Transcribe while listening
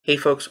Hey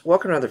folks,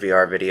 welcome to another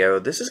VR video.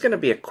 This is going to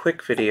be a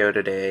quick video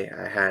today.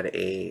 I had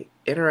a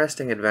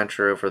interesting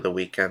adventure over the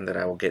weekend that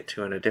I will get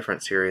to in a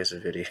different series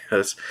of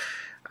videos.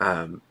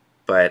 Um,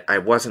 but I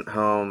wasn't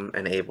home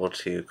and able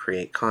to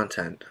create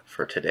content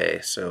for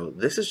today, so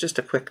this is just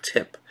a quick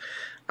tip.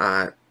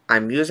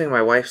 I'm using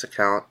my wife's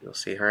account. You'll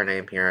see her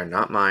name here and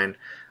not mine.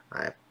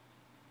 I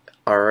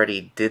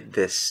already did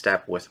this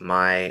step with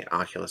my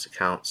Oculus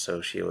account,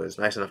 so she was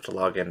nice enough to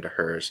log into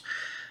hers.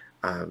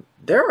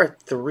 There are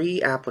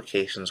 3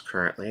 applications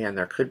currently, and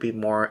there could be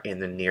more in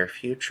the near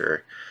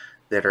future,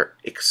 that are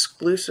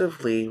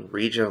exclusively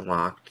region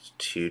locked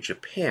to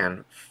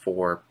Japan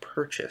for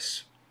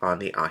purchase on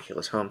the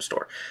Oculus Home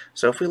Store.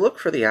 So if we look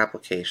for the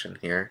application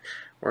here,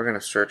 we're going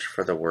to search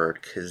for the word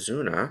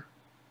Kizuna,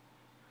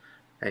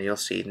 and you'll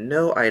see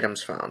no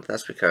items found.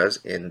 That's because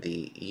in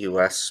the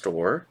US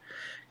store,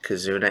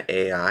 Kizuna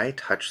AI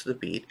Touch the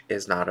Beat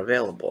is not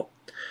available.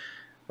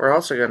 We're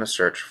also going to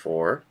search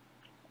for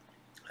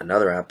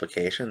another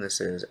application.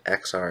 This is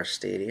XR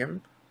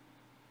Stadium.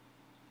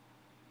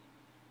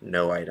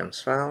 No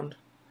items found.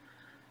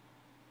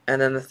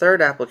 And then the third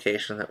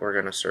application that we're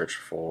going to search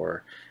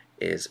for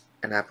is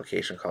an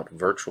application called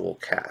Virtual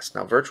Cast.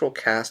 Now, Virtual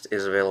Cast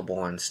is available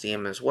on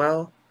Steam as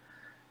well.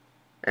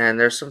 And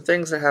there's some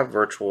things that have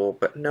virtual,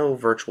 but no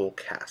Virtual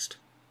Cast.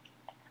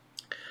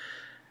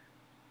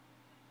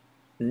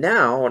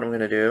 Now, what I'm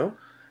going to do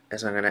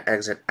is I'm going to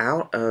exit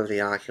out of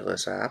the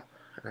Oculus app.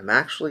 And I'm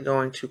actually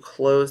going to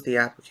close the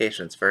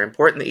application. It's very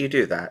important that you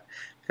do that,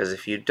 because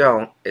if you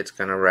don't, it's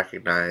going to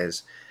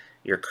recognize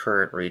your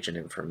current region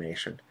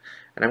information.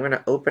 And I'm going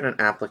to open an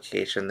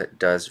application that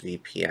does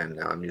VPN.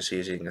 Now I'm just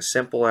using a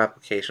simple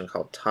application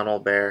called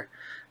TunnelBear.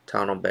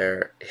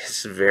 TunnelBear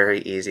is very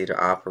easy to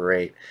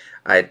operate.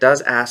 It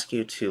does ask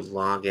you to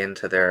log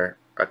into their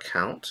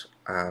account.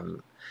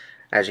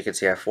 As you can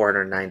see, I have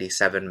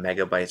 497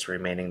 megabytes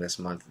remaining this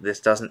month. This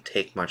doesn't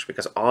take much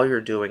because all you're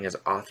doing is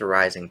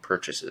authorizing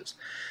purchases.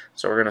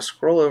 So we're going to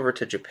scroll over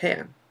to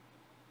Japan.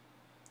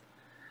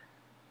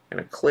 I'm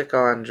going to click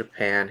on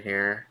Japan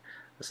here.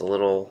 There's a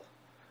little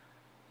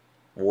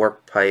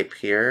warp pipe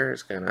here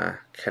is going to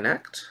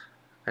connect.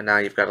 And now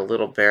you've got a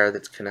little bear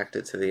that's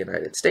connected to the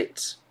United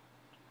States.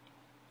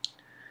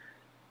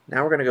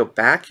 Now we're going to go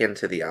back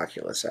into the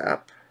Oculus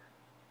app.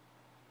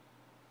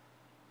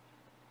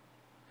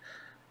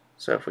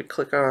 So if we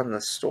click on the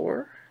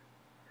store,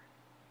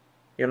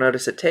 you'll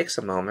notice it takes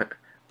a moment,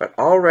 but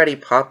already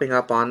popping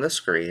up on the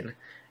screen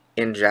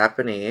in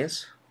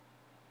Japanese,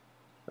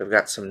 we've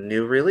got some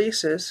new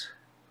releases.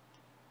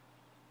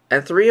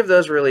 And 3 of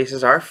those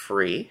releases are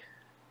free.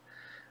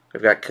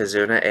 We've got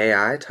Kizuna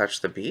AI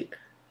Touch the Beat,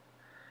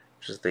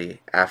 which is the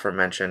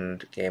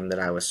aforementioned game that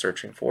I was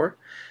searching for.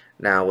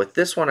 Now with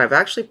this one, I've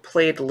actually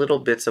played little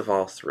bits of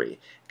all 3.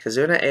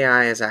 Kizuna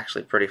AI is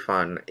actually pretty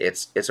fun.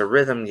 It's a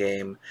rhythm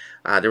game.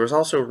 There was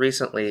also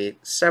recently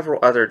several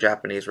other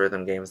Japanese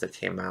rhythm games that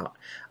came out.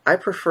 I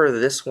prefer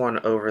this one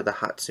over the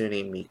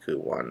Hatsune Miku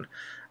one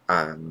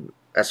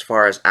as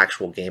far as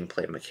actual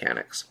gameplay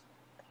mechanics.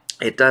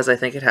 I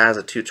think it has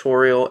a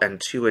tutorial and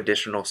 2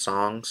 additional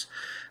songs,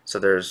 so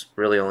there's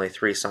really only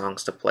 3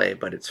 songs to play,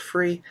 but it's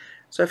free.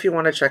 So if you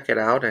want to check it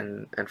out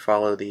and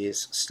follow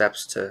these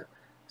steps to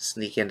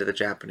sneak into the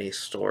Japanese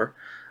store,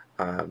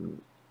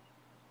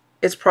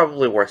 it's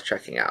probably worth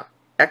checking out.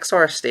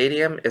 XR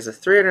Stadium is a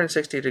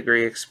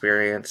 360-degree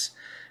experience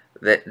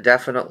that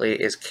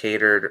definitely is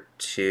catered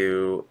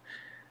to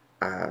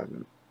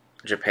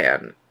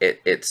Japan.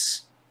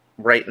 It's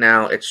right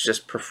now it's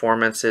just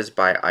performances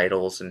by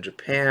idols in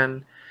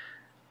Japan.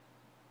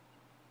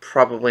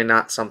 Probably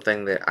not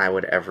something that I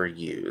would ever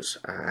use.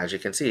 As you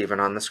can see, even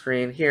on the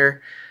screen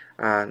here,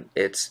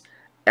 it's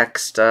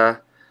Exta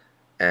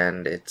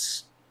and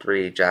it's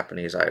 3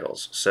 Japanese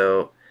idols.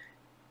 So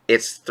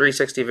it's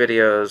 360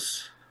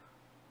 videos.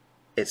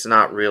 It's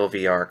not real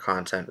VR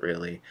content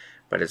really,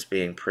 but it's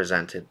being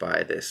presented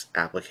by this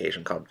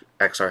application called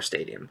XR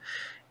Stadium.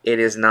 It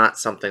is not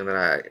something that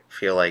I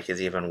feel like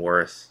is even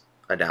worth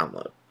a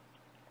download.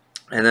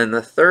 And then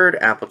the third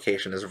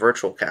application is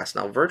Virtual Cast.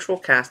 Now Virtual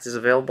Cast is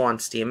available on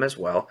Steam as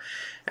well,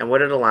 and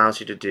what it allows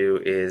you to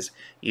do is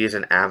use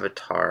an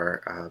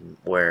avatar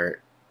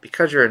where,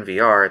 because you're in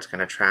VR, it's going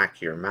to track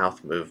your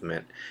mouth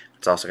movement.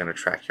 It's also going to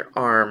track your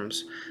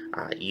arms.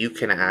 You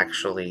can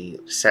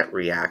actually set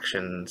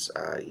reactions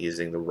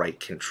using the right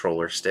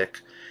controller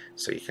stick,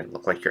 so you can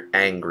look like you're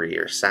angry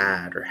or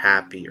sad or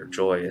happy or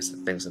joyous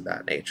and things of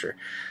that nature.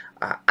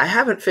 I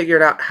haven't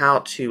figured out how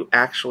to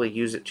actually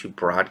use it to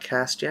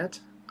broadcast yet.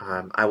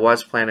 I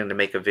was planning to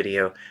make a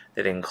video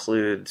that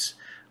includes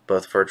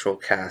both Virtual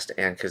Cast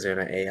and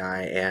Kizuna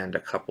AI and a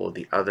couple of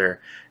the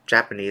other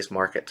Japanese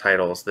market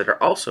titles that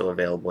are also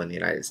available in the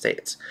United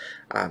States.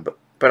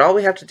 But all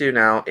we have to do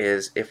now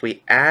is if we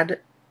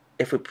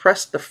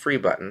press the free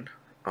button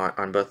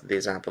on both of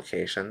these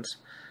applications,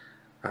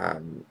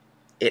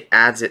 it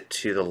adds it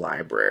to the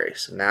library.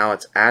 So now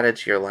it's added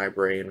to your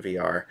library in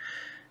VR.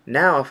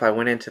 Now if I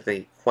went into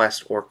the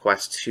Quest or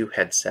Quest 2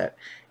 headset,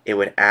 it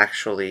would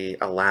actually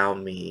allow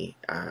me,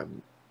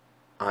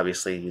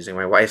 obviously using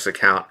my wife's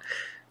account,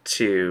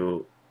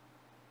 to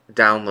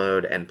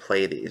download and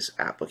play these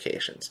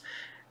applications.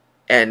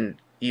 And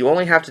you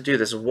only have to do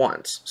this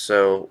once.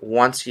 So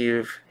once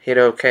you've hit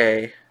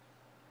OK,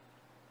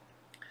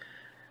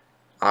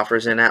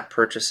 offers in-app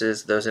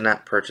purchases, those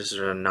in-app purchases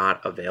are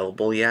not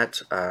available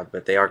yet,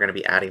 but they are going to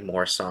be adding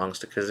more songs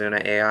to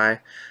Kazuna AI.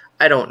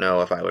 I don't know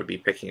if I would be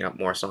picking up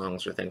more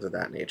songs or things of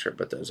that nature,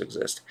 but those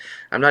exist.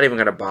 I'm not even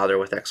going to bother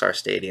with XR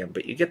Stadium,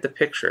 but you get the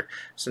picture.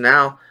 So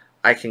now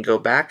I can go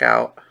back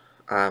out.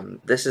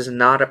 This is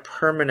not a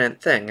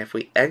permanent thing. If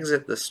we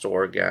exit the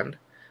store again,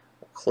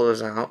 we'll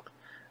close out.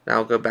 Now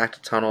we'll go back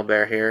to Tunnel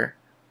Bear here.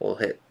 We'll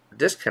hit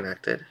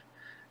disconnected.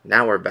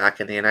 Now we're back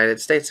in the United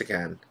States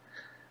again.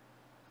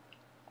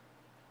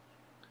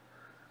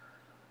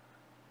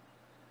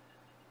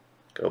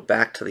 Go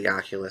back to the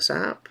Oculus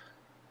app.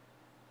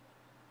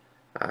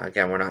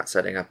 Again, we're not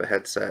setting up a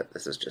headset.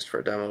 This is just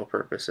for demo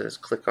purposes.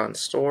 Click on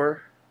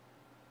Store.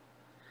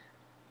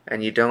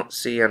 And you don't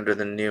see under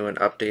the new and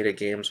updated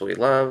games we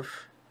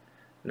love,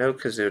 no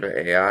Kazuna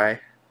AI.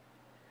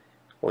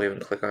 We'll even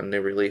click on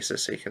new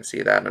releases so you can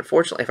see that. And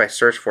unfortunately, if I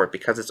search for it,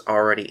 because it's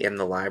already in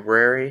the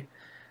library,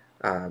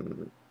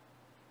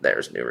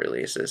 there's new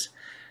releases.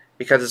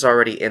 Because it's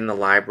already in the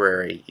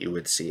library, you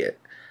would see it.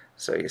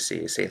 So you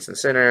see Saints and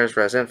Sinners,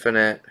 Res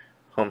Infinite,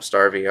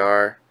 Homestar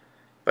VR,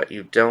 but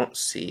you don't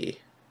see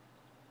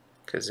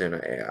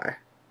Kazuna AI.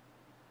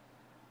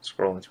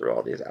 Scrolling through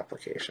all these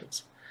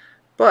applications.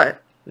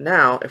 But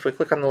now, if we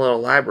click on the little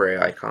library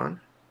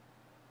icon,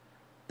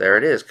 there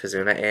it is.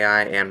 Kazuna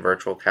AI and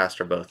Virtual Cast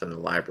are both in the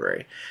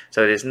library.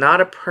 So it is not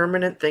a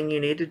permanent thing you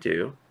need to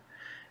do.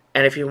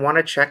 And if you want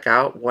to check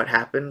out what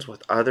happens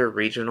with other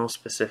regional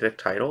specific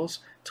titles,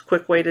 it's a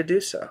quick way to do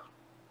so.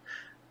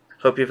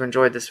 Hope you've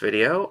enjoyed this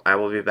video. I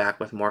will be back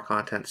with more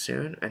content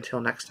soon.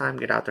 Until next time,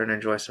 get out there and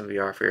enjoy some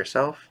VR for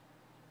yourself.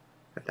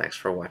 And thanks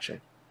for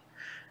watching.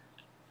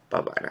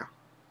 Bye-bye now.